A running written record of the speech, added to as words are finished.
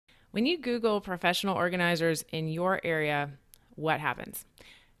When you Google professional organizers in your area, what happens?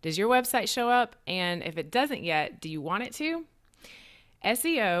 Does your website show up? And if it doesn't yet, do you want it to?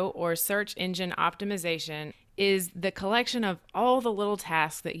 SEO, or search engine optimization, is the collection of all the little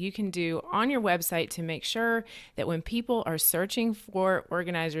tasks that you can do on your website to make sure that when people are searching for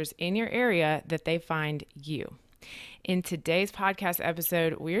organizers in your area, that they find you. In today's podcast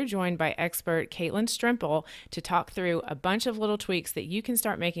episode, we are joined by expert Caitlin Strempel to talk through a bunch of little tweaks that you can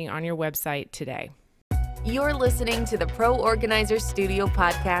start making on your website today. You're listening to the Pro Organizer Studio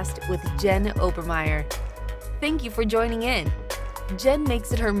podcast with Jen Obermeyer. Thank you for joining in. Jen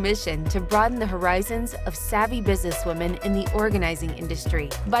makes it her mission to broaden the horizons of savvy businesswomen in the organizing industry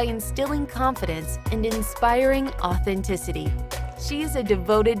by instilling confidence and inspiring authenticity. She is a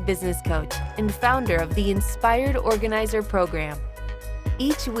devoted business coach and founder of the Inspired Organizer program.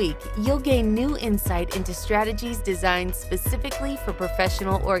 Each week, you'll gain new insight into strategies designed specifically for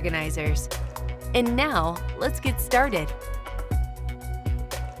professional organizers. And now, let's get started.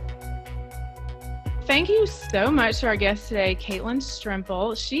 Thank you so much to our guest today, Caitlin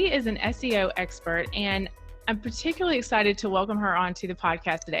Strempel. She is an SEO expert, and I'm particularly excited to welcome her onto the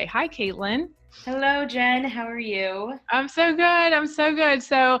podcast today. Hi, Caitlin. Hello, Jen. How are you? I'm so good. I'm so good.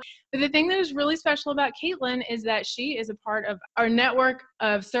 So the thing that is really special about Caitlin is that she is a part of our network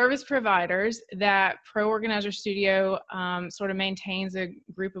of service providers that Pro Organizer Studio sort of maintains, a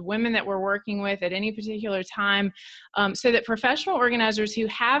group of women that we're working with at any particular time, so that professional organizers who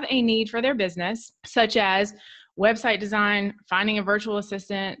have a need for their business, such as website design, finding a virtual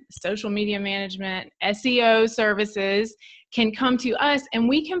assistant, social media management, SEO services, can come to us, and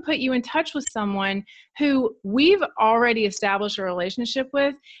we can put you in touch with someone who we've already established a relationship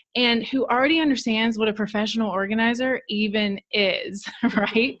with and who already understands what a professional organizer even is,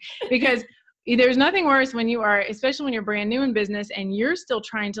 right? Because there's nothing worse when you are, especially when you're brand new in business and you're still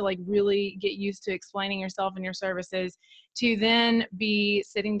trying to really get used to explaining yourself and your services, to then be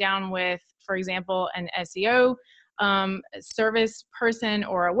sitting down with, for example, an SEO service person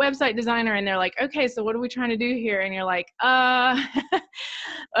or a website designer, and they're like, okay, so what are we trying to do here? And you're like,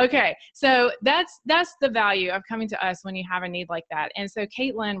 okay. So that's the value of coming to us when you have a need like that. And so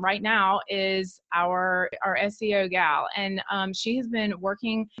Caitlin right now is our SEO gal, and she has been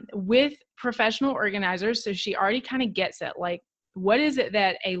working with professional organizers, so she already kind of gets it. Like, what is it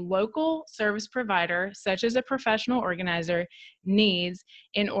that a local service provider, such as a professional organizer, needs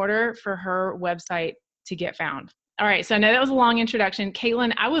in order for her website to get found? All right, so I know that was a long introduction.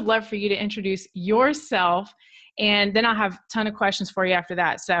 Caitlin, I would love for you to introduce yourself, and then I'll have a ton of questions for you after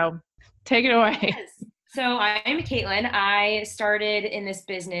that. So take it away. Yes. So I'm Caitlin. I started in this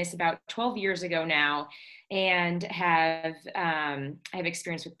business about 12 years ago now, and I have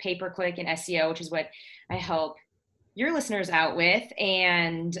experience with pay-per-click and SEO, which is what I help your listeners out with.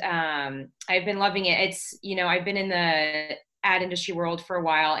 And I've been loving it. It's, I've been in the ad industry world for a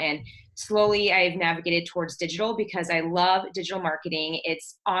while, and slowly I've navigated towards digital because I love digital marketing.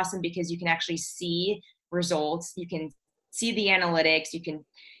 It's awesome because you can actually see results. You can see the analytics. You can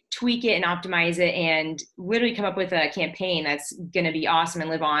tweak it and optimize it and literally come up with a campaign that's going to be awesome and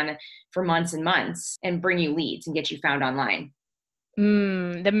live on for months and months and bring you leads and get you found online.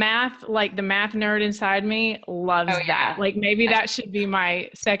 The math nerd inside me loves that. Like, maybe that should be my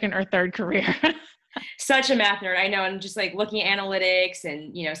second or third career. Such a math nerd, I know. And just looking at analytics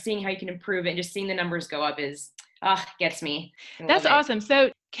and, seeing how you can improve it and just seeing the numbers go up gets me. That's awesome. So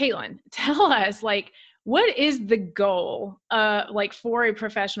Caitlin, tell us, what is the goal, for a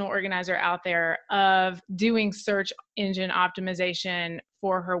professional organizer out there of doing search engine optimization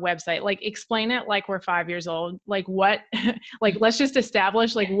for her website? Explain it like we're 5 years old. Let's just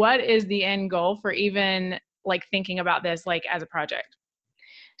establish, what is the end goal for even thinking about this, as a project?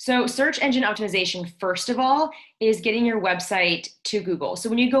 So search engine optimization, first of all, is getting your website to Google. So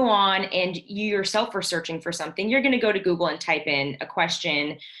when you go on and you yourself are searching for something, you're going to go to Google and type in a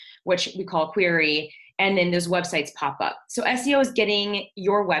question, which we call a query, and then those websites pop up. So SEO is getting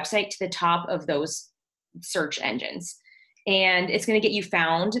your website to the top of those search engines. And it's going to get you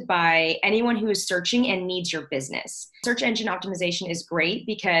found by anyone who is searching and needs your business. Search engine optimization is great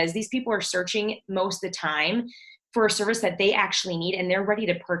because these people are searching most of the time for a service that they actually need, and they're ready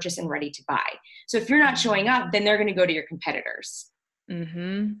to purchase and ready to buy. So if you're not showing up, then they're going to go to your competitors.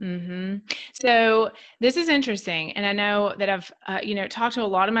 So this is interesting. And I know that I've, talked to a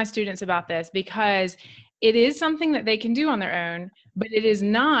lot of my students about this because it is something that they can do on their own, but it is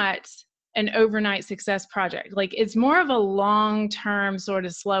not an overnight success project. It's more of a long-term sort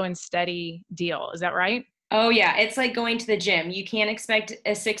of slow and steady deal. Is that right? Oh yeah. It's like going to the gym. You can't expect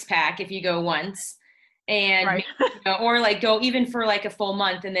a six pack if you go once. and, Right. or like go even for like a full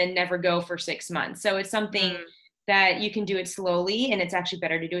month and then never go for 6 months. So it's something that you can do it slowly, and it's actually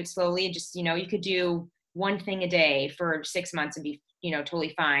better to do it slowly. And just, you could do one thing a day for 6 months and be,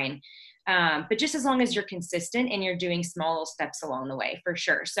 totally fine. But just as long as you're consistent and you're doing small little steps along the way, for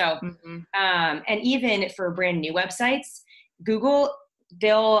sure. So, and even for brand new websites, Google,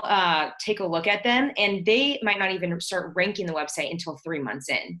 they'll take a look at them, and they might not even start ranking the website until 3 months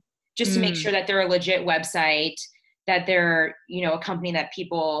in, just to make sure that they're a legit website, that they're, a company that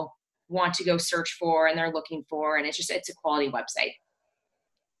people want to go search for and they're looking for. And it's a quality website.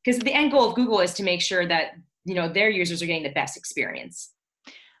 Because the end goal of Google is to make sure that, their users are getting the best experience.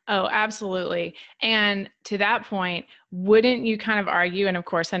 Oh, absolutely. And to that point, wouldn't you kind of argue, and of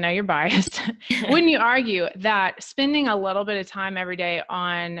course I know you're biased, wouldn't you argue that spending a little bit of time every day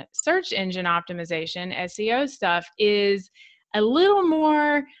on search engine optimization, SEO stuff, is a little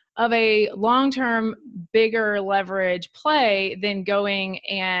more of a long-term, bigger leverage play than going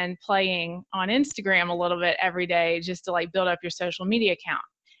and playing on Instagram a little bit every day just to like build up your social media account?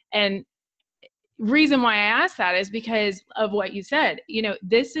 And reason why I ask that is because of what you said.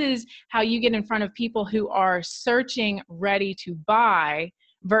 This is how you get in front of people who are searching, ready to buy,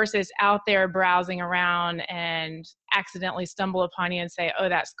 versus out there browsing around and accidentally stumble upon you and say, oh,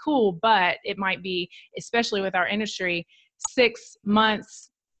 that's cool. But it might be, especially with our industry, 6 months,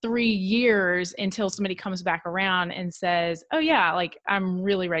 3 years until somebody comes back around and says, oh yeah, like I'm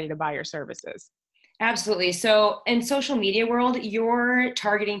really ready to buy your services. Absolutely. So in social media world, you're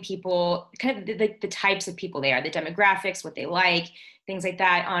targeting people, kind of the types of people they are, the demographics, what they like, things like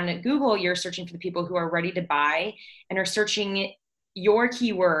that. On Google, you're searching for the people who are ready to buy and are searching your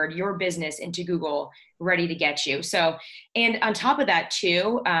keyword, your business into Google, ready to get you. So, and on top of that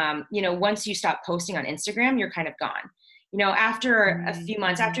too, once you stop posting on Instagram, you're kind of gone. After a few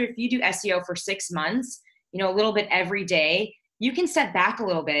months, if you do SEO for 6 months, a little bit every day, you can step back a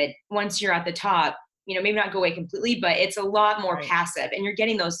little bit once you're at the top. Maybe not go away completely, but it's a lot more passive, and you're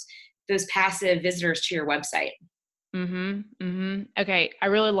getting those passive visitors to your website. Okay. I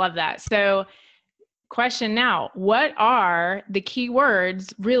really love that. So question now, what are the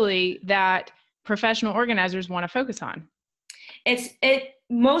keywords really that professional organizers want to focus on? It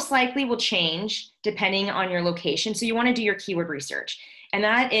most likely will change depending on your location. So you want to do your keyword research. And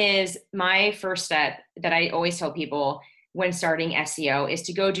that is my first step that I always tell people when starting SEO, is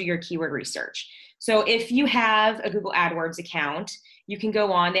to go do your keyword research. So if you have a Google AdWords account, you can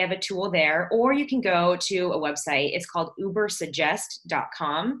go on, they have a tool there, or you can go to a website. It's called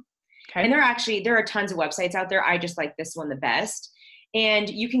ubersuggest.com. Okay. And there are tons of websites out there. I just like this one the best. And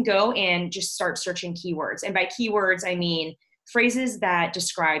you can go and just start searching keywords. And by keywords, I mean phrases that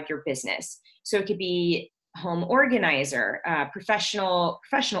describe your business. So it could be home organizer, professional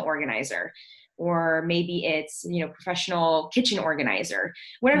organizer, or maybe it's, professional kitchen organizer,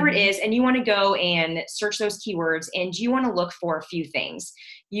 whatever it is. And you want to go and search those keywords, and you want to look for a few things.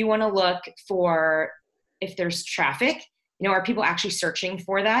 You want to look for if there's traffic, are people actually searching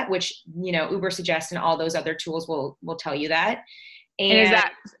for that, which, Uber Suggest and all those other tools will tell you that. And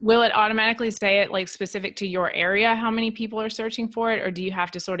will it automatically say it like specific to your area, how many people are searching for it? Or do you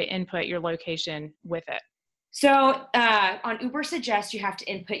have to sort of input your location with it? So on Uber Suggest, you have to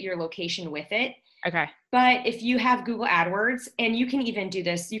input your location with it. Okay. But if you have Google AdWords, and you can even do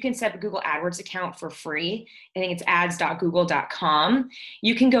this, you can set up a Google AdWords account for free. I think it's ads.google.com.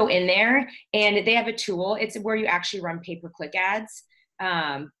 You can go in there, and they have a tool. It's where you actually run pay-per-click ads.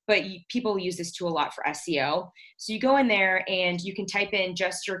 But people use this tool a lot for SEO. So you go in there and you can type in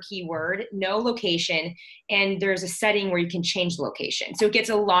just your keyword, no location, and there's a setting where you can change the location. So it gets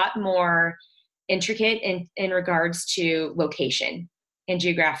a lot more intricate in regards to location and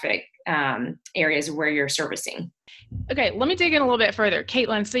geographic areas where you're servicing. Okay, let me dig in a little bit further.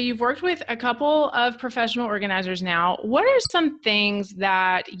 Caitlin, so you've worked with a couple of professional organizers now. What are some things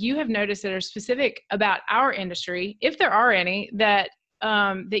that you have noticed that are specific about our industry, if there are any, that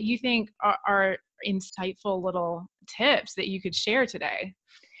you think are insightful little tips that you could share today?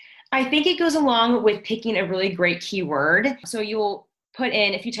 I think it goes along with picking a really great keyword. So you'll put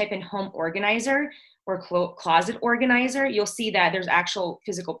in, if you type in home organizer or closet organizer, you'll see that there's actual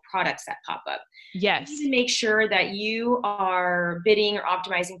physical products that pop up. Yes. You need to make sure that you are bidding or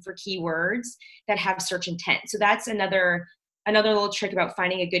optimizing for keywords that have search intent. So that's another little trick about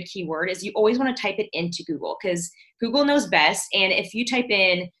finding a good keyword, is you always want to type it into Google, because Google knows best. And if you type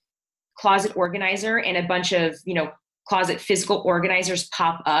in closet organizer and a bunch of, closet physical organizers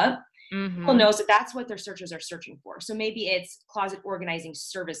pop up, Google knows that that's what their searchers are searching for. So maybe it's closet organizing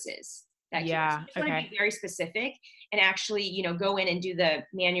services. that keyword. So Yeah. you just want to Okay. be very specific and actually, go in and do the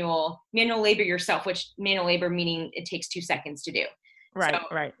manual labor yourself, which manual labor meaning it takes 2 seconds to do. So Right.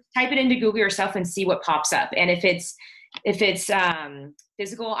 Right. type it into Google yourself and see what pops up. And if it's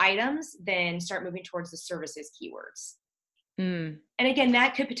physical items, then start moving towards the services keywords. Mm. And again,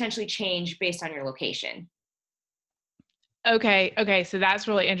 that could potentially change based on your location. Okay. Okay. So that's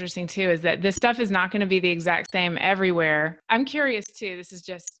really interesting too, is that this stuff is not going to be the exact same everywhere. I'm curious too. This is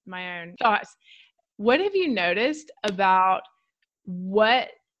just my own thoughts. What have you noticed about what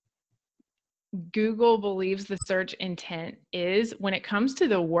Google believes the search intent is when it comes to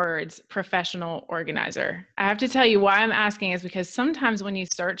the words professional organizer? I have to tell you why I'm asking is because sometimes when you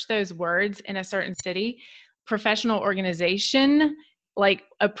search those words in a certain city, professional organization, like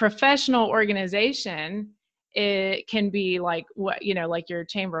a professional organization, it can be like what, like your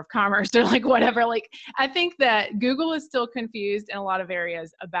chamber of commerce or like whatever. Like, I think that Google is still confused in a lot of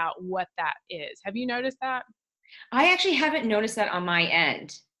areas about what that is. Have you noticed that? I actually haven't noticed that on my end,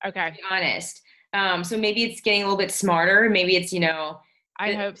 to Okay. be honest. So maybe it's getting a little bit smarter. Maybe it's,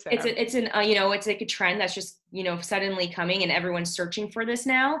 I hope so. it's like a trend that's just, suddenly coming and everyone's searching for this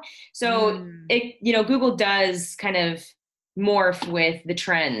now. So Mm. Google does kind of morph with the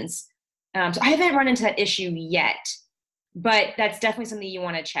trends. So I haven't run into that issue yet, but that's definitely something you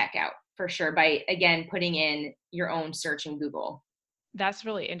want to check out for sure by, again, putting in your own search in Google. That's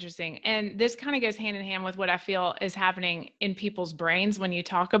really interesting. And this kind of goes hand in hand with what I feel is happening in people's brains when you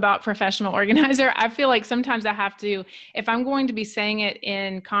talk about professional organizer. I feel like sometimes I have to, if I'm going to be saying it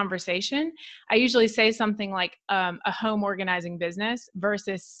in conversation, I usually say something like a home organizing business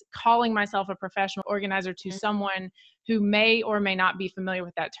versus calling myself a professional organizer to someone who may or may not be familiar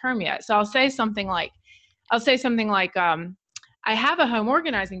with that term yet. So I'll say something like, I have a home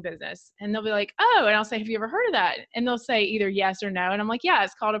organizing business. And they'll be like, oh, and I'll say, have you ever heard of that? And they'll say either yes or no. And I'm like, yeah,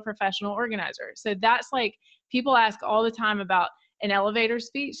 it's called a professional organizer. So that's like, people ask all the time about an elevator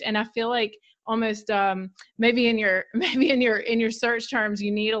speech. And I feel like almost maybe in your search terms,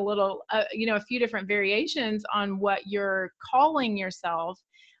 you need a little, a few different variations on what you're calling yourself,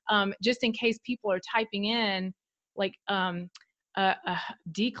 just in case people are typing in like, a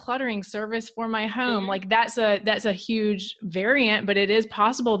decluttering service for my home. Like that's a huge variant, but it is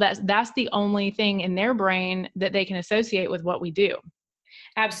possible that that's the only thing in their brain that they can associate with what we do.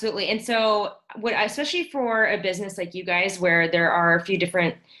 Absolutely. And so especially for a business like you guys, where there are a few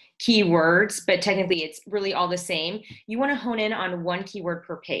different keywords, but technically it's really all the same, you want to hone in on one keyword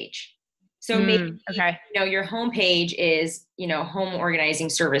per page. So maybe, Okay. your home page is, home organizing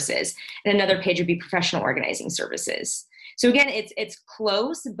services, and another page would be professional organizing services. So again, it's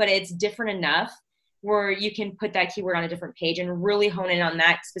close, but it's different enough where you can put that keyword on a different page and really hone in on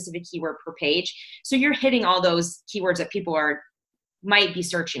that specific keyword per page. So you're hitting all those keywords that people might be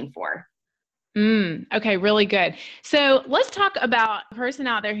searching for. Okay, really good. So let's talk about a person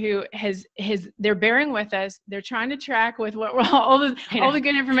out there who they're bearing with us. They're trying to track with what we're all the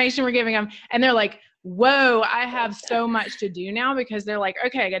good information we're giving them. And they're like, whoa, I have so much to do now, because they're like,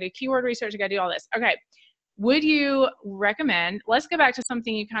 okay, I got to do keyword research. I got to do all this. Okay. Would you recommend, let's go back to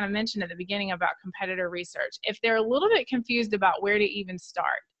something you kind of mentioned at the beginning about competitor research. If they're a little bit confused about where to even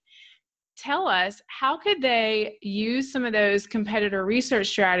start, tell us, how could they use some of those competitor research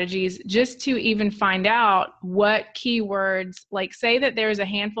strategies just to even find out what keywords, like say that there's a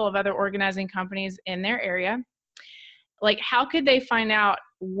handful of other organizing companies in their area, like how could they find out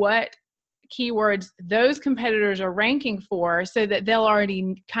what keywords those competitors are ranking for, so that they'll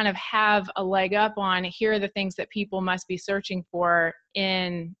already kind of have a leg up on, here are the things that people must be searching for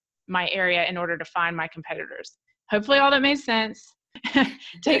in my area in order to find my competitors. Hopefully all that made sense.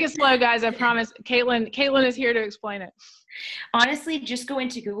 Take it slow, guys. I promise. Caitlin is here to explain it. Honestly, just go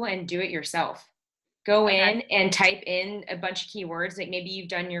into Google and do it yourself. Go Okay. in and type in a bunch of keywords. Like maybe you've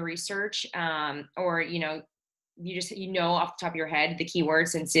done your research, or you just off the top of your head the keywords,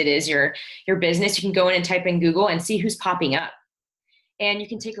 since it is your business. You can go in and type in Google and see who's popping up, and you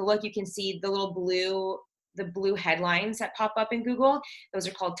can take a look. You can see the little blue headlines that pop up in Google. Those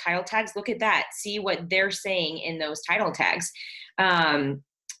are called title tags. Look at that. See what they're saying in those title tags.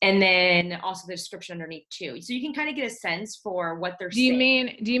 And then also the description underneath too. So you can kind of get a sense for what they're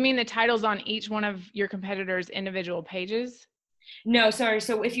saying. Do you mean the titles on each one of your competitors' individual pages? No, sorry.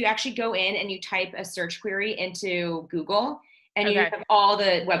 So if you actually go in and you type a search query into Google and you Okay. have all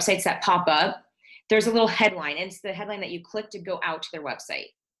the websites that pop up, there's a little headline, and it's the headline that you click to go out to their website.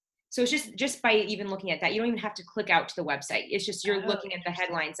 So it's just by even looking at that, you don't even have to click out to the website. It's just you're looking at the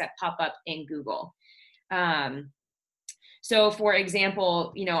headlines that pop up in Google. So for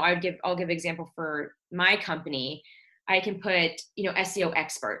example, I'll give example for my company. I can put, SEO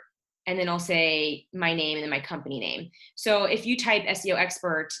expert. and then I'll say my name and then my company name. So if you type SEO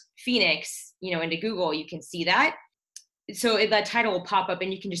expert Phoenix, into Google, you can see that. So that title will pop up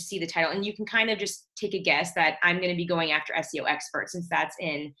and you can just see the title, and you can kind of just take a guess that I'm going to be going after SEO expert since that's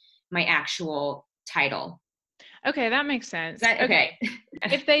in my actual title. Okay, that makes sense. Is that okay?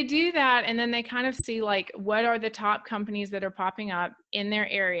 If they do that and then they kind of see like what are the top companies that are popping up in their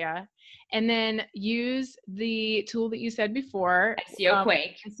area, and then use the tool that you said before,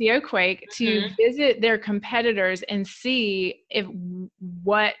 SEO Quake, to visit their competitors and see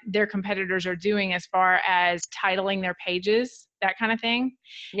what their competitors are doing as far as titling their pages, that kind of thing.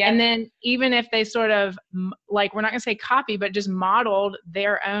 Yeah. And then even if they sort of like, we're not going to say copy, but just modeled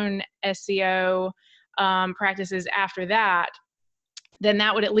their own SEO practices after that, then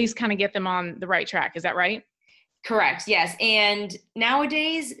that would at least kind of get them on the right track. Is that right? Correct. Yes. And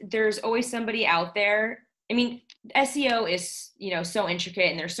nowadays there's always somebody out there. I mean, SEO is, so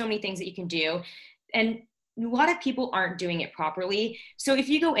intricate and there's so many things that you can do. And a lot of people aren't doing it properly. So if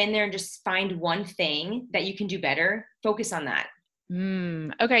you go in there and just find one thing that you can do better, focus on that.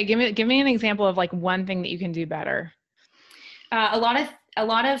 Okay. Give me an example of like one thing that you can do better. A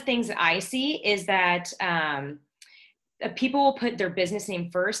lot of things that I see is that, people will put their business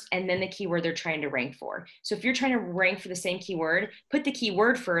name first and then the keyword they're trying to rank for. So if you're trying to rank for the same keyword, put the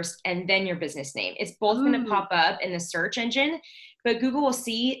keyword first and then your business name. It's both going to pop up in the search engine, but Google will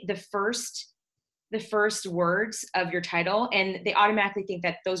see the first words of your title and they automatically think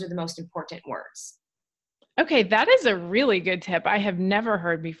that those are the most important words. Okay, that is a really good tip I have never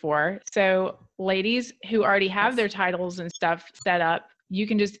heard before. So ladies who already have their titles and stuff set up, you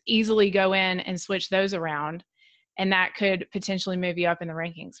can just easily go in and switch those around. And that could potentially move you up in the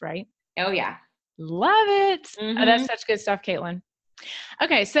rankings, right? Oh, yeah. Love it. Oh, that's such good stuff, Caitlin.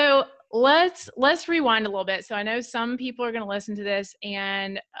 Okay, so let's rewind a little bit. So I know some people are going to listen to this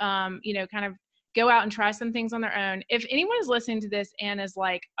and, kind of go out and try some things on their own. If anyone is listening to this and is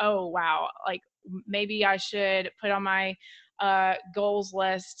like, oh, wow, like maybe I should put on my goals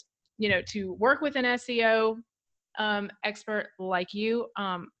list, to work with an SEO expert like you,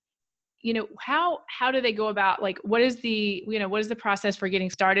 how do they go about, like, what is the process for getting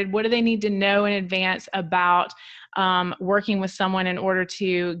started? What do they need to know in advance about working with someone in order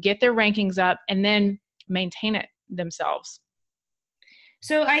to get their rankings up and then maintain it themselves?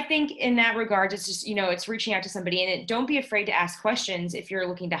 So I think in that regard, it's just, it's reaching out to somebody, and don't be afraid to ask questions if you're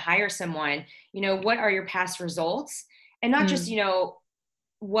looking to hire someone. What are your past results? And not just,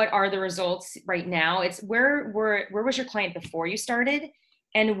 what are the results right now? It's where was your client before you started?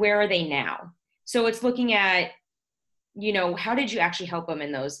 And where are they now? So it's looking at, how did you actually help them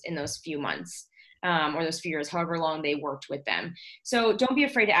in those few months or those few years, however long they worked with them. So don't be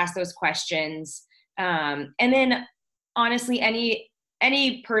afraid to ask those questions. And then honestly,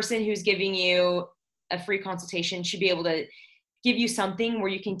 any person who's giving you a free consultation should be able to give you something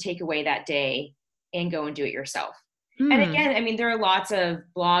where you can take away that day and go and do it yourself. And again, I mean, there are lots of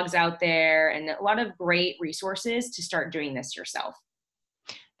blogs out there and a lot of great resources to start doing this yourself.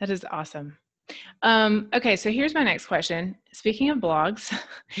 That is awesome. Okay, so here's my next question. Speaking of blogs,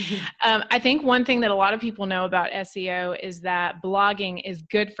 I think one thing that a lot of people know about SEO is that blogging is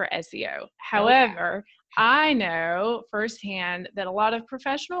good for SEO. However, I know firsthand that a lot of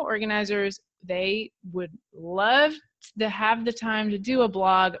professional organizers, they would love to have the time to do a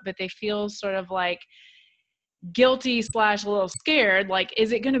blog, but they feel sort of like guilty / a little scared. Like,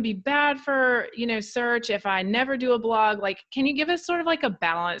 is it going to be bad for, search if I never do a blog? Like, can you give us sort of like a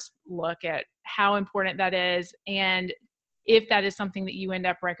balanced look at how important that is? And if that is something that you end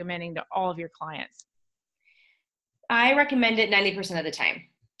up recommending to all of your clients? I recommend it 90% of the time,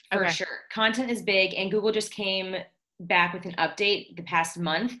 for sure. Content is big, and Google just came back with an update the past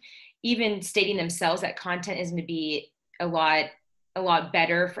month, even stating themselves that content is going to be a lot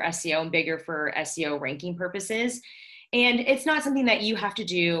better for SEO and bigger for SEO ranking purposes. And it's not something that you have to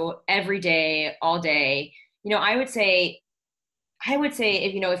do every day, all day. I would say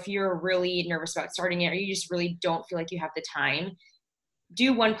if you're really nervous about starting it, or you just really don't feel like you have the time,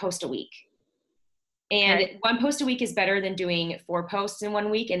 do one post a week. And one post a week is better than doing 4 posts in 1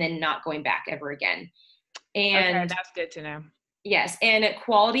 week and then not going back ever again. And that's good to know. Yes. And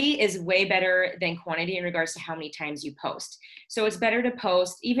quality is way better than quantity in regards to how many times you post. So it's better to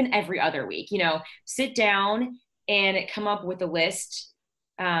post even every other week. Sit down and come up with a list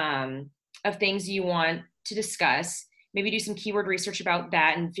of things you want to discuss. Maybe do some keyword research about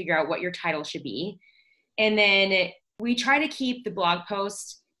that and figure out what your title should be. And then we try to keep the blog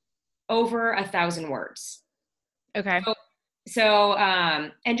post over 1,000 words. Okay. So,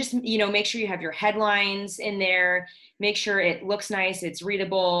 and just, make sure you have your headlines in there, make sure it looks nice, it's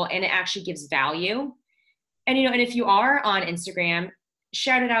readable, and it actually gives value. And, and if you are on Instagram,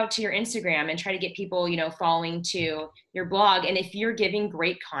 shout it out to your Instagram and try to get people, following to your blog. And if you're giving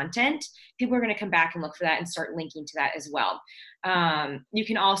great content, people are going to come back and look for that and start linking to that as well. You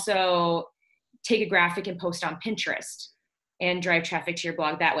can also take a graphic and post on Pinterest and drive traffic to your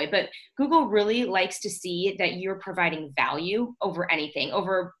blog that way. But Google really likes to see that you're providing value over anything,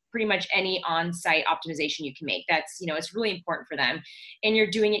 over pretty much any on-site optimization you can make. That's, it's really important for them. And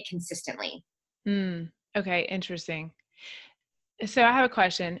you're doing it consistently. Okay, interesting. So I have a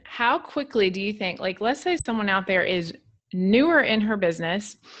question. How quickly do you think, like, let's say someone out there is newer in her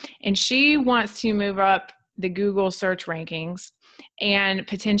business and she wants to move up the Google search rankings and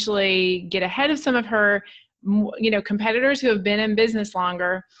potentially get ahead of some of her, competitors who have been in business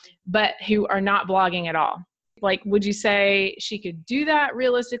longer, but who are not blogging at all? Like, would you say she could do that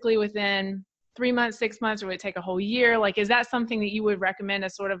realistically within 3 months, 6 months, or would it take a whole year? Like, is that something that you would recommend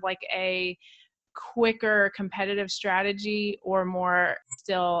as sort of like a quicker competitive strategy, or more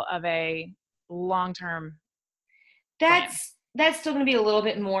still of a long-term plan? That's still going to be a little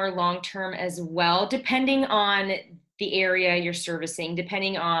bit more long-term as well, depending on the area you're servicing,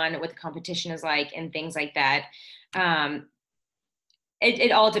 depending on what the competition is like and things like that.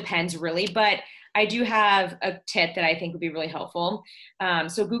 It all depends really, but I do have a tip that I think would be really helpful.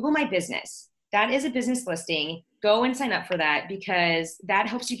 So Google My Business, that is a business listing. Go and sign up for that because that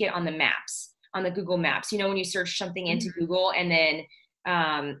helps you get on the maps, on the Google Maps. When you search something into Google and then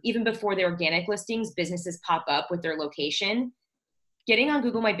even before the organic listings, businesses pop up with their location. Getting on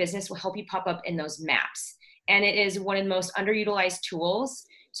Google My Business will help you pop up in those maps. And it is one of the most underutilized tools.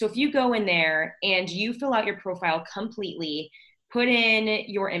 So if you go in there and you fill out your profile completely, put in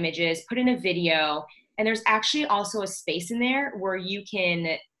your images, put in a video, and there's actually also a space in there where you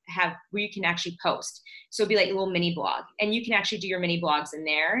can actually post. So it'd be like a little mini blog, and you can actually do your mini blogs in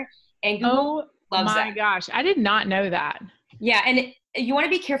there. And Google loves that. Oh my gosh, I did not know that. Yeah, and you want to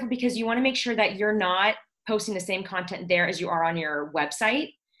be careful because you want to make sure that you're not posting the same content there as you are on your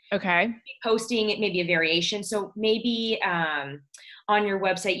website. Okay. Posting maybe a variation. So maybe on your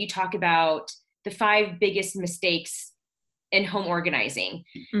website, you talk about the 5 biggest mistakes in home organizing.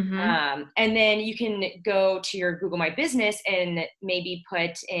 And then you can go to your Google My Business and maybe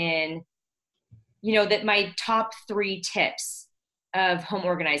put in, that my top 3 tips of home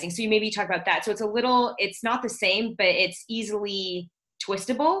organizing. So you maybe talk about that. So it's not the same, but it's easily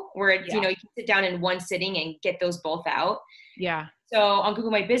twistable where it's, you can sit down in one sitting and get those both out. Yeah. So on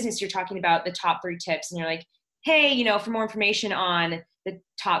Google My Business, you're talking about the top 3 tips and you're like, hey, for more information on the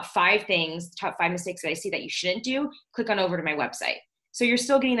top 5 things, the top 5 mistakes that I see that you shouldn't do, click on over to my website. So you're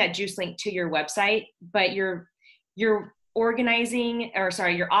still getting that juice link to your website, but you're optimizing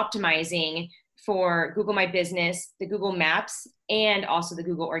for Google My Business, the Google Maps, and also the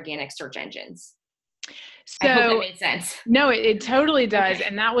Google organic search engines. So, I hope that made sense. No, it totally does. Okay.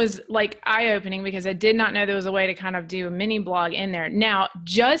 And that was like eye-opening because I did not know there was a way to kind of do a mini blog in there. Now,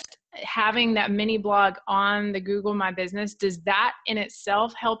 just having that mini blog on the Google My Business, does that in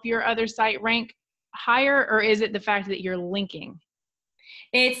itself help your other site rank higher, or is it the fact that you're linking?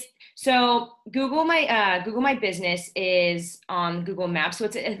 So Google My Business is on Google Maps. So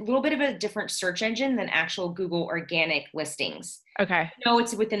it's a little bit of a different search engine than actual Google organic listings. Okay. No,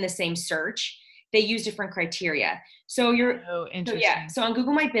 it's within the same search. They use different criteria. So interesting. So on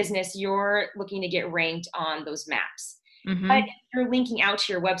Google My Business, you're looking to get ranked on those maps. But if you're linking out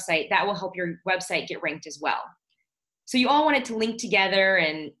to your website, that will help your website get ranked as well. So you all want it to link together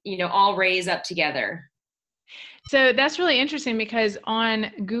and, all raise up together. So that's really interesting because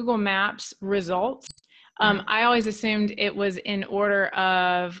on Google Maps results, I always assumed it was in order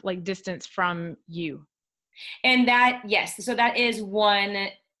of like distance from you. And yes. So that is one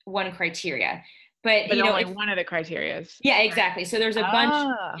criteria. But only one of the criteria. Yeah, exactly. So there's a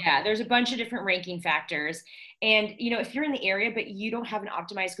bunch of different ranking factors. And, if you're in the area, but you don't have an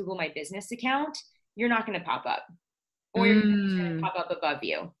optimized Google My Business account, you're not going to pop up, or you're going to pop up above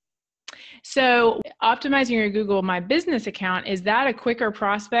you. So optimizing your Google My Business account, is that a quicker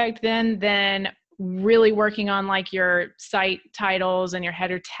prospect than really working on like your site titles and your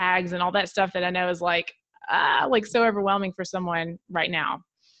header tags and all that stuff that I know is like so overwhelming for someone right now?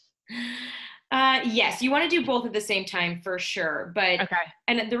 Yes, you want to do both at the same time for sure. But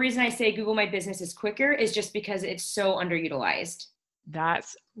And the reason I say Google My Business is quicker is just because it's so underutilized.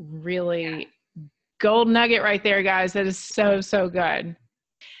 That's really gold nugget right there, guys. That is so, so good.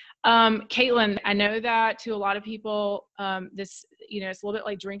 Caitlin, I know that to a lot of people, this, it's a little bit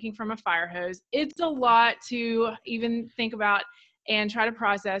like drinking from a fire hose. It's a lot to even think about and try to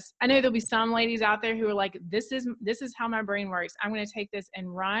process. I know there'll be some ladies out there who are like, this is how my brain works. I'm going to take this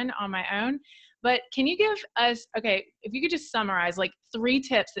and run on my own. But can you give us, if you could just summarize like 3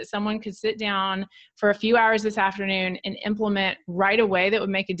 tips that someone could sit down for a few hours this afternoon and implement right away that would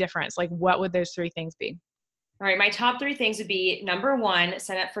make a difference? Like, what would those 3 things be? All right, my top 3 things would be, number 1,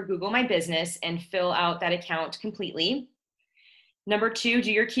 sign up for Google My Business and fill out that account completely. Number 2,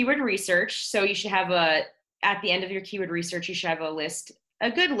 do your keyword research. So you should have at the end of your keyword research, you should have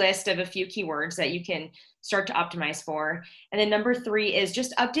a good list of a few keywords that you can start to optimize for. And then number 3 is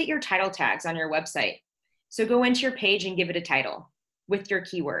just update your title tags on your website. So go into your page and give it a title with your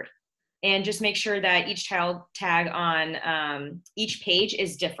keyword. And just make sure that each title tag on each page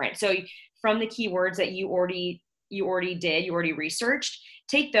is different. So from the keywords that you already researched,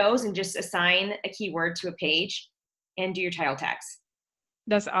 take those and just assign a keyword to a page and do your title tags.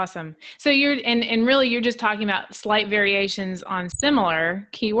 That's awesome. So really you're just talking about slight variations on similar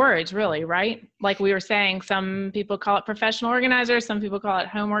keywords, really, right? Like we were saying, some people call it professional organizer, some people call it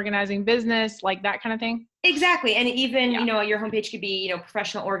home organizing business, like that kind of thing. Exactly. And even, your homepage could be,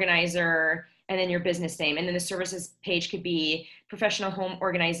 professional organizer, and then your business name. And then the services page could be professional home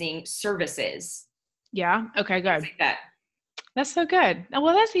organizing services. Yeah. Okay, good. Like that. That's so good.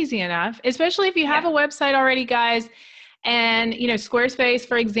 Well, that's easy enough, especially if you have a website already, guys. And, Squarespace,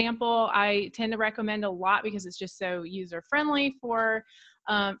 for example, I tend to recommend a lot because it's just so user friendly for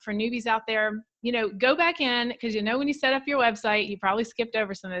newbies out there. Go back in, because when you set up your website, you probably skipped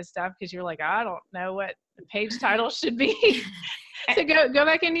over some of this stuff because you're like, I don't know what the page title should be. So go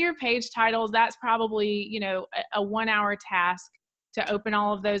back into your page titles. That's probably, a 1-hour task to open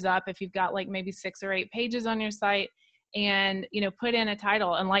all of those up if you've got like maybe 6 or 8 pages on your site, and, put in a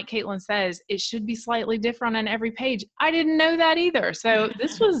title. And like Caitlin says, it should be slightly different on every page. I didn't know that either. So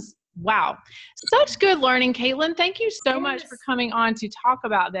this was, wow, such good learning, Caitlin. Thank you so much for coming on to talk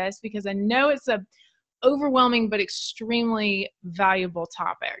about this, because I know it's a overwhelming but extremely valuable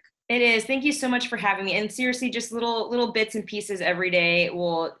topic. It is. Thank you so much for having me. And seriously, just little bits and pieces every day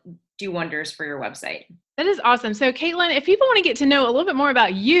will do wonders for your website. That is awesome. So Caitlin, if people want to get to know a little bit more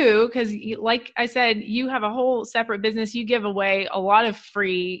about you, because like I said, you have a whole separate business, you give away a lot of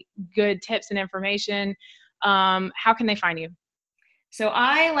free good tips and information. How can they find you? So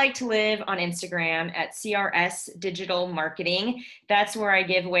I like to live on Instagram at CRS Digital Marketing. That's where I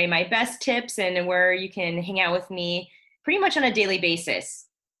give away my best tips and where you can hang out with me pretty much on a daily basis.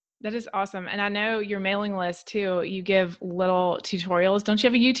 That is awesome. And I know your mailing list too, you give little tutorials. Don't you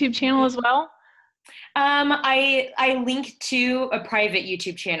have a YouTube channel as well? I link to a private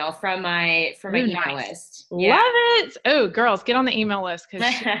YouTube channel from my email list. Yeah. Love it. Oh, girls, get on the email list,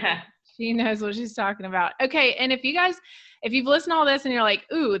 because she knows what she's talking about. Okay. And if you've listened to all this and you're like,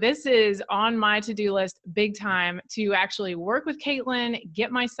 ooh, this is on my to-do list big time to actually work with Caitlin,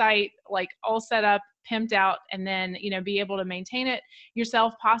 get my site like all set up, pimped out, and then, be able to maintain it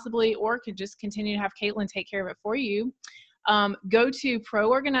yourself possibly, or could just continue to have Caitlin take care of it for you. Go to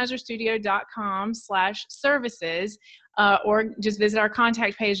proorganizerstudio.com/services, or just visit our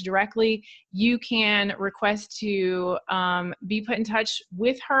contact page directly. You can request to be put in touch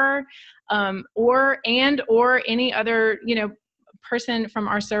with her, or any other, person from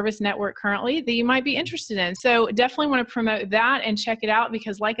our service network currently that you might be interested in. So definitely want to promote that and check it out,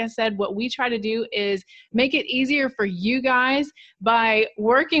 because like I said, what we try to do is make it easier for you guys by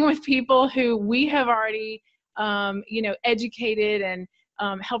working with people who we have already educated and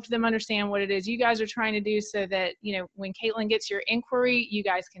helped them understand what it is you guys are trying to do, so that, when Caitlin gets your inquiry, you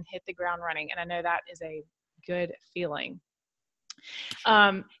guys can hit the ground running. And I know that is a good feeling.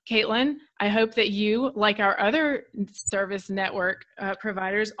 Caitlin, I hope that you, like our other service network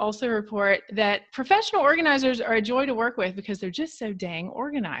providers, also report that professional organizers are a joy to work with, because they're just so dang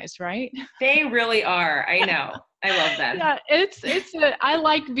organized, right? They really are. I know. I love them. Yeah, I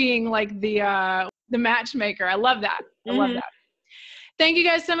like being like the matchmaker. I love that. I love that. Thank you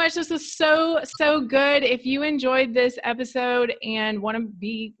guys so much. This was so good. If you enjoyed this episode and want to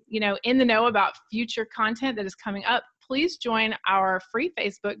be, in the know about future content that is coming up, please join our free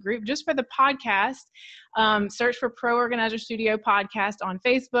Facebook group just for the podcast. Search for Pro Organizer Studio Podcast on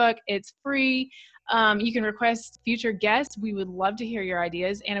Facebook. It's free. You can request future guests. We would love to hear your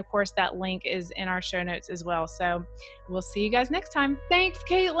ideas. And of course, that link is in our show notes as well. So we'll see you guys next time. Thanks,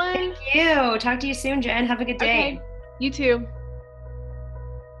 Caitlin. Thank you. Talk to you soon, Jen. Have a good day. Okay. You too.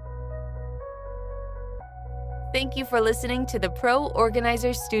 Thank you for listening to the Pro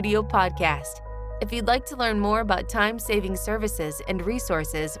Organizer Studio podcast. If you'd like to learn more about time-saving services and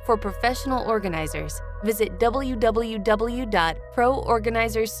resources for professional organizers, visit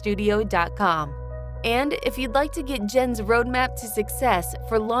www.proorganizerstudio.com. And if you'd like to get Jen's roadmap to success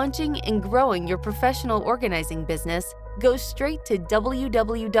for launching and growing your professional organizing business, go straight to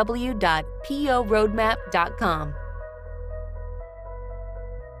www.poroadmap.com.